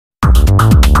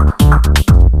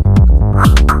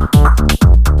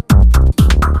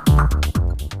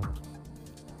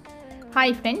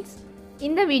Hi friends,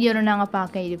 இந்த வீடியோவில் நாங்கள்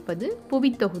பார்க்க இருப்பது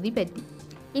புவித்தொகுதி பற்றி.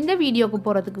 இந்த வீடியோவுக்கு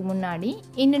போகிறதுக்கு முன்னாடி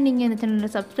இன்னும் நீங்கள் இந்த சேனலை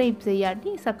சப்ஸ்கிரைப்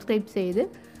செய்யாட்டி சப்ஸ்கிரைப் செய்து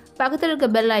பக்கத்தில் இருக்க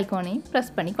பெல் ஐக்கானையும்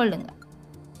ப்ரெஸ் பண்ணி கொள்ளுங்கள்.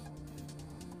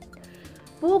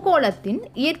 பூகோளத்தின்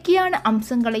இயற்கையான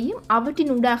அம்சங்களையும்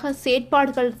அவற்றின் ஊடாக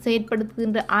செயற்பாடுகள்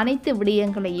செயற்படுத்துகின்ற அனைத்து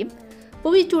விடயங்களையும்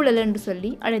புவிச்சூழல் என்று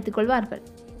சொல்லி அழைத்துக் கொள்வார்கள்.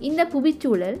 இந்த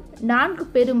புவிச்சூழல் 4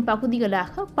 பெரும்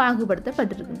பகுதிகளாக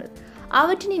பாகுபடுத்தப்பட்டிருக்கின்றது.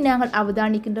 அவற்றினை நாங்கள்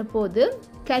அவதானிக்கின்ற போது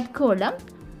கற்கோளம்,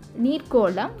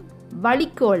 நீர்க்கோளம்,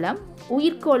 வளிக்கோளம்,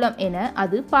 உயிர்க்கோளம் என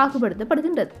அது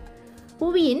பாகுபடுத்தப்படுகின்றது.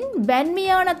 புவியின்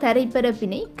வன்மையான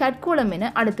தரைப்பரப்பினை கற்கோளம்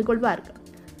என அழைத்துக் கொள்வார்கள்.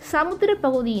 சமுத்திர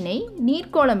பகுதியினை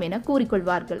நீர்க்கோளம் என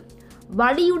கூறிக்கொள்வார்கள்.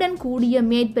 வளியுடன் கூடிய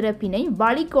மேற்பரப்பினை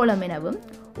வளிக்கோளம் எனவும்,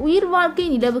 உயிர் வாழ்க்கை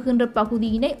நிலவுகின்ற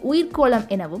பகுதியினை உயிர்க்கோளம்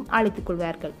எனவும் அழைத்துக்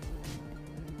கொள்வார்கள்.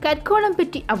 கற்கோளம்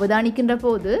பற்றி அவதானிக்கின்ற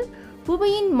போது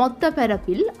புவியின் மொத்த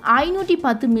பரப்பில்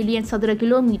 510 மில்லியன் சதுர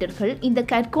கிலோமீட்டர்கள் இந்த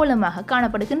கற்கோளமாக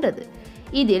காணப்படுகின்றது.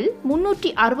 இதில்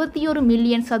 361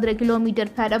 மில்லியன் சதுர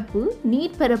கிலோமீட்டர் பரப்பு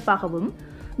நீர்ப்பரப்பாகவும்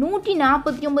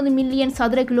 149 மில்லியன்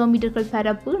சதுர கிலோமீட்டர்கள்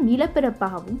பரப்பு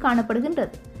நிலப்பரப்பாகவும்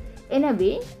காணப்படுகின்றது.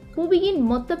 எனவே புவியின்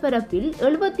மொத்த பரப்பில்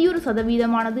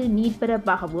 71%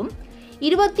 நீர்ப்பரப்பாகவும்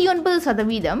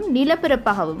 29%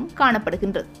 நிலப்பரப்பாகவும்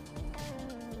காணப்படுகின்றது.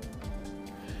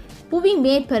 புவி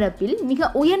மேற்பரப்பில் மிக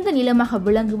உயர்ந்த நிலமாக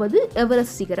விளங்குவது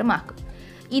எவரெஸ்ட் சிகரமாகும்.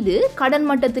 இது கடல்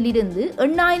மட்டத்திலிருந்து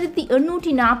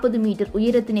 8840 மீட்டர்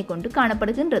உயரத்தினை கொண்டு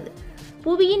காணப்படுகின்றது.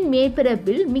 புவியின்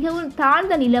மேற்பரப்பில் மிகவும்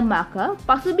தாழ்ந்த நிலமாக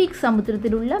பசிபிக்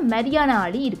சமுத்திரத்தில் உள்ள மரியானா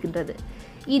ஆழி இருக்கின்றது.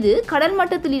 இது கடல்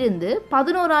மட்டத்திலிருந்து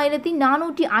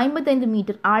 11455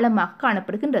 மீட்டர் ஆழமாக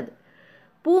காணப்படுகின்றது.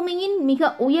 பூமியின் மிக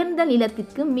உயர்ந்த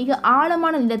நிலத்திற்கும் மிக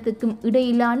ஆழமான நிலத்திற்கும்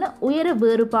இடையிலான உயர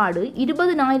வேறுபாடு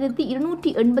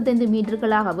 20,285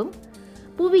 மீட்டர்களாகவும்,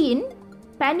 புவியின்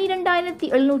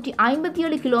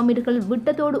 12,757 கிலோமீட்டர்கள்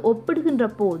விட்டத்தோடு ஒப்பிடுகின்ற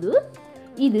போது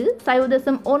இது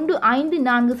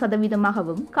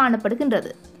 0.154%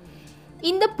 காணப்படுகின்றது.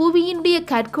 இந்த புவியினுடைய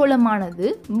கற்கோளமானது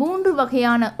 3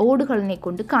 வகையான ஓடுகளினை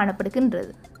கொண்டு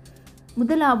காணப்படுகின்றது.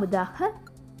 முதலாவதாக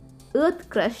எர்த்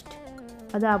கிரஸ்ட்,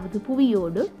 அதாவது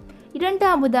புவியோடு,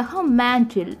 இரண்டாவதாக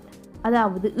மேண்டில்,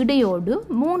 அதாவது இடையோடு,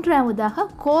 மூன்றாவதாக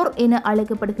கோர் என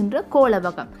அழைக்கப்படுகின்ற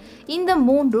கோளவகம். இந்த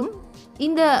மூன்றும்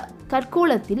இந்த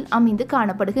கற்கோளத்தில் அமைந்து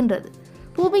காணப்படுகின்றது.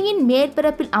 புவியின்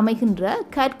மேற்பரப்பில் அமைகின்ற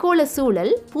கற்கோள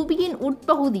சூழல் புவியின்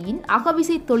உட்பகுதியின்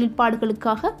அகவிசை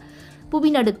தொழிற்பாடுகளுக்காக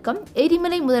புவிநடுக்கம்,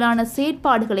 எரிமலை முதலான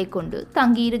செயற்பாடுகளை கொண்டு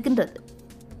தங்கியிருக்கின்றது.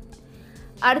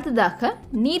 அடுத்ததாக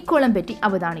நீர்க்கோளம் பற்றி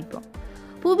அவதானிப்போம்.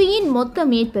 புவியின் மொத்த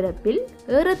மேற்பரப்பில்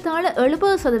ஏறத்தாழ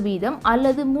 70%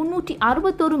 அல்லது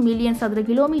 361 மில்லியன் சதுர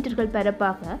கிலோமீட்டர்கள்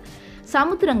பரப்பாக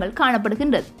சமுத்திரங்கள்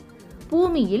காணப்படுகின்றது.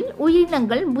 பூமியில்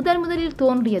உயிரினங்கள் முதலில்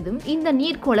தோன்றியதும் இந்த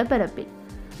நீர்க்கோள பரப்பில்.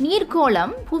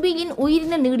 நீர்க்கோளம் புவியின்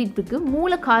உயிரின நீடிப்புக்கு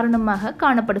மூல காரணமாக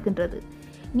காணப்படுகின்றது.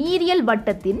 நீரியல்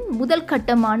வட்டத்தின் முதல்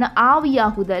கட்டமான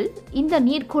ஆவியாகுதல் இந்த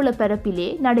நீர்க்கோள பரப்பிலே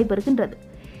நடைபெறுகின்றது.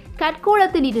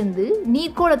 கற்கோளத்திலிருந்து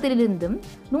நீர்க்கோளத்திலிருந்தும்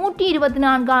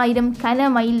 124,000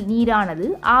 கனமைல் நீரானது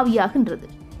ஆவியாகின்றது.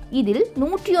 இதில்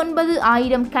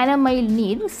 109,000 கனமைல்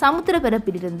நீர் சமுத்திர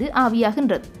பரப்பிலிருந்து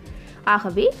ஆவியாகின்றது.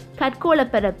 ஆகவே கற்கோள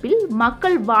பரப்பில்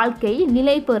மக்கள் வாழ்க்கை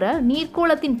நிலை பெற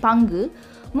நீர்க்கோளத்தின் பங்கு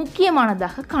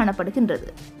முக்கியமானதாக காணப்படுகின்றது.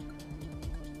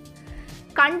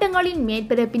 கண்டங்களின்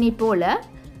மேற்பரப்பினை போல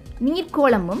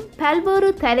நீர்க்கோளமும் பல்வேறு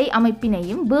தரை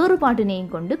அமைப்பினையும் வேறுபாட்டினையும்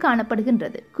கொண்டு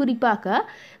காணப்படுகின்றது. குறிப்பாக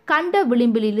கண்ட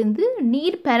விளிம்பிலிருந்து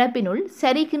நீர் பரப்பினுள்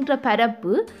சரிகின்ற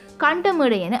பரப்பு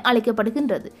கண்டமேடை என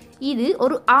அழைக்கப்படுகின்றது. இது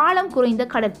ஒரு ஆழம் குறைந்த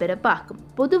கடற்பரப்பாகும்.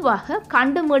 பொதுவாக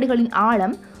கண்டமேடுகளின்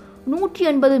ஆழம்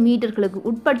 180 மீட்டர்களுக்கு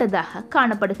உட்பட்டதாக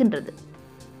காணப்படுகின்றது.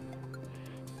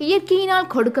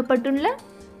 இயற்கையினால் கொடுக்கப்பட்டுள்ள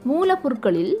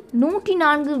மூலப்பொருட்களில்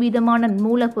 104 விதமான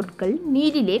மூலப்பொருட்கள்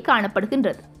நீரிலே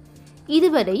காணப்படுகின்றது.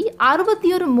 இதுவரை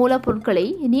 61 மூலப்பொருட்களை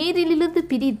நீரிலிருந்து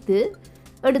பிரித்து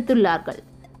எடுத்துள்ளார்கள்.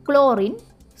 Chlorine,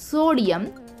 sodium,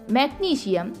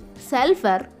 magnesium,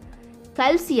 sulphur,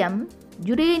 calcium,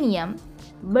 uranium,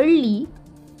 வெள்ளி,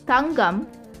 தங்கம்,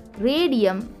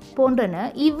 ரேடியம் போன்றன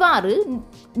இவ்வாறு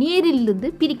நீரிலிருந்து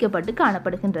பிரிக்கப்பட்டு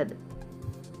காணப்படுகின்றது.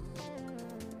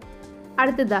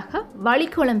 அடுத்ததாக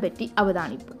வளிக்கோளம் பற்றி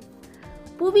அவதானிப்போம்.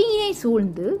 புவியினை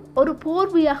சூழ்ந்து ஒரு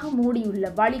போர்வையாக மூடியுள்ள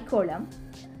வளிக்கோளம்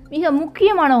மிக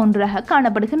முக்கியமான ஒன்றாக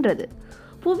காணப்படுகின்றது.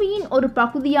 புவியின் ஒரு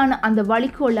பகுதியான அந்த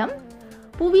வளிக்கோளம்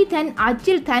புவி தன்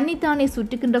அச்சில் தன்னைத்தானே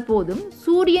சுற்றுகின்ற போதும்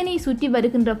சூரியனை சுற்றி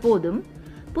வருகின்ற போதும்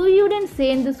புவியுடன்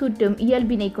சேர்ந்து சுற்றும்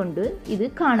இயல்பினை கொண்டு இது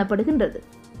காணப்படுகின்றது.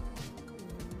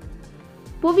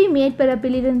 புவி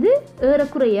மேற்பரப்பிலிருந்து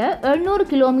ஏறக்குறைய 700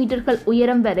 கிலோமீட்டர்கள்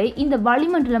உயரம் வரை இந்த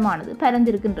வளிமண்டலமானது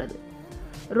பரந்திருக்கின்றது.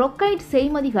 ரொக்கைட்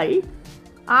செய்மதிகள்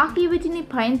ஆகியவற்றினை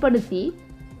பயன்படுத்தி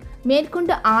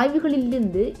மேற்கொண்ட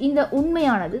ஆய்வுகளிலிருந்து இந்த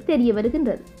உண்மையானது தெரிய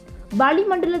வருகின்றது.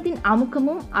 வளிமண்டலத்தின்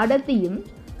அமுக்கமும் அடர்த்தியும்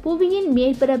புவியின்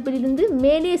மேற்பரப்பிலிருந்து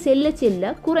மேலே செல்ல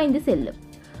செல்ல குறைந்து செல்லும்.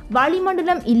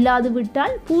 வளிமண்டலம் இல்லாது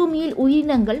விட்டால் பூமியில்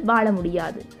உயிரினங்கள் வாழ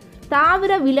முடியாது.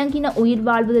 தாவர விலங்கின உயிர்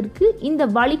வாழ்வதற்கு இந்த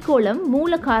வளிக்கோளம்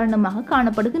மூல காரணமாக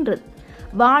காணப்படுகின்றது.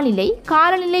 வானிலை,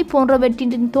 காலநிலை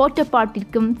போன்றவற்றின்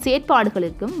தோற்றப்பாட்டிற்கும்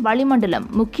செயற்பாடுகளுக்கும் வளிமண்டலம்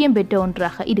முக்கியம் பெற்ற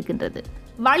ஒன்றாக இருக்கின்றது.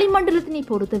 வளிமண்டலத்தினை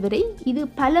பொறுத்தவரை இது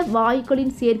பல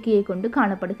வாயுக்களின் சேர்க்கையை கொண்டு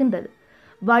காணப்படுகின்றது.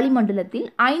 வளிமண்டலத்தில்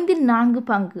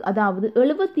 4/5 அதாவது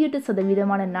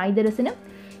 78% நைதரசனும்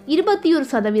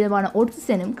 21%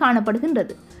 ஒட்சிசனும்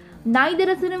காணப்படுகின்றது.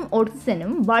 நைதரசனும்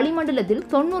ஒட்சிசனும் வளிமண்டலத்தில்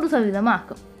 90%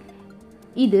 ஆகும்.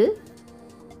 இது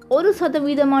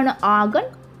 1% ஆர்கன்,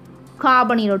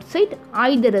 கார்பன் டை ஆக்சைடு,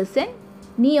 ஐதரசன்,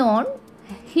 நியான்,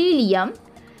 ஹீலியம்,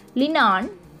 லினான்,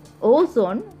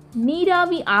 ஓசோன்,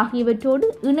 நீராவி ஆகியவற்றோடு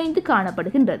இணைந்து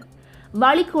காணப்படுகின்றது.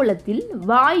 வளிக்கோளத்தில்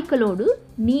வாயுக்களோடு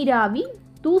நீராவி,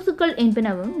 தூசுக்கள்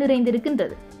என்பனவும்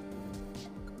நிறைந்திருக்கின்றது.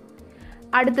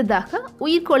 அடுத்ததாக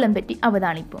உயிர்கோளம் பற்றி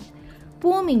அவதானிப்போம்.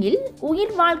 பூமியில்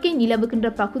உயிர் வாழ்க்கை நிலவுகின்ற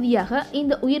பகுதியாக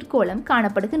இந்த உயிர்கோளம்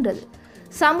காணப்படுகின்றது.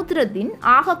 சமுத்திரத்தின்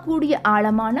ஆகக்கூடிய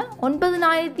ஆழமான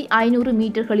 9500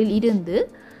 மீட்டர்களில் இருந்து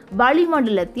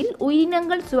வளிமண்டலத்தில்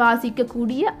உயிரினங்கள்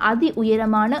சுவாசிக்கக்கூடிய அதி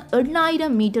உயரமான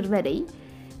 8000 மீட்டர் வரை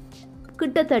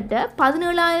கிட்டத்தட்ட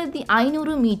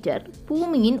 17500 மீட்டர்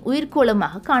பூமியின்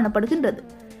உயிர்கோளமாக காணப்படுகின்றது.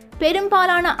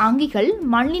 பெரும்பாலான அங்கிகள்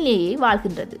மண்ணிலேயே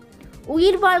வாழ்கின்றது.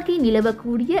 உயிர் வாழ்க்கை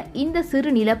நிலவக்கூடிய இந்த சிறு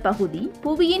நிலப்பகுதி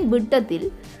புவியின் விட்டத்தில்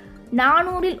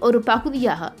 400 ஒரு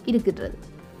பகுதியாக இருக்கின்றது.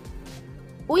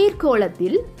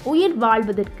 உயிர்கோளத்தில் உயிர்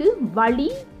வாழ்வதற்கு வளி,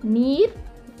 நீர்,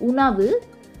 உணவு,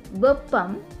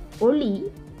 வெப்பம், ஒளி,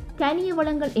 கனிய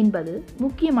வளங்கள் என்பது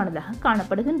முக்கியமானதாக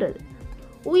காணப்படுகின்றது.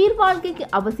 உயிர் வாழ்க்கைக்கு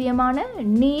அவசியமான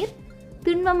நீர்,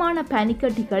 திண்மமான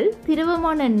பனிக்கட்டிகள்,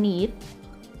 திரவமான நீர்,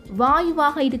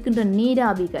 வாயுவாக இருக்கின்ற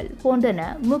நீராவிகள் போன்றன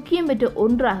முக்கியம் பெற்ற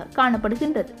ஒன்றாக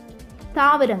காணப்படுகின்றது.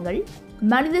 தாவரங்கள்,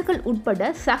 மனிதர்கள் உட்பட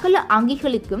சகல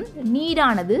அங்கிகளுக்கும்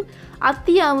நீரானது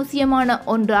அத்தியாவசியமான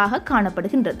ஒன்றாக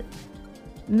காணப்படுகின்றது.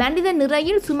 மனித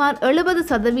நிறையில் சுமார்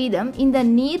 70% இந்த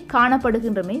நீர்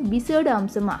காணப்படுகின்றமை விசேட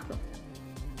அம்சமாகும்.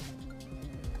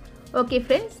 ஓகே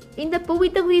ஃப்ரெண்ட்ஸ், இந்த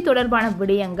புவித்தொகுதி தொடர்பான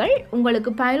விடயங்கள்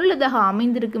உங்களுக்கு பயனுள்ளதாக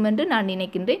அமைந்திருக்கும் என்று நான்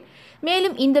நினைக்கின்றேன்.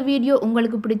 மேலும் இந்த வீடியோ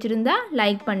உங்களுக்கு பிடிச்சிருந்தா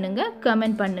லைக் பண்ணுங்க,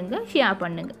 கமெண்ட் பண்ணுங்க, ஷேர்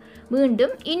பண்ணுங்க.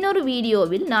 மீண்டும் இன்னொரு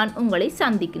வீடியோவில் நான் உங்களை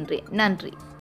சந்திக்கின்றேன். நன்றி.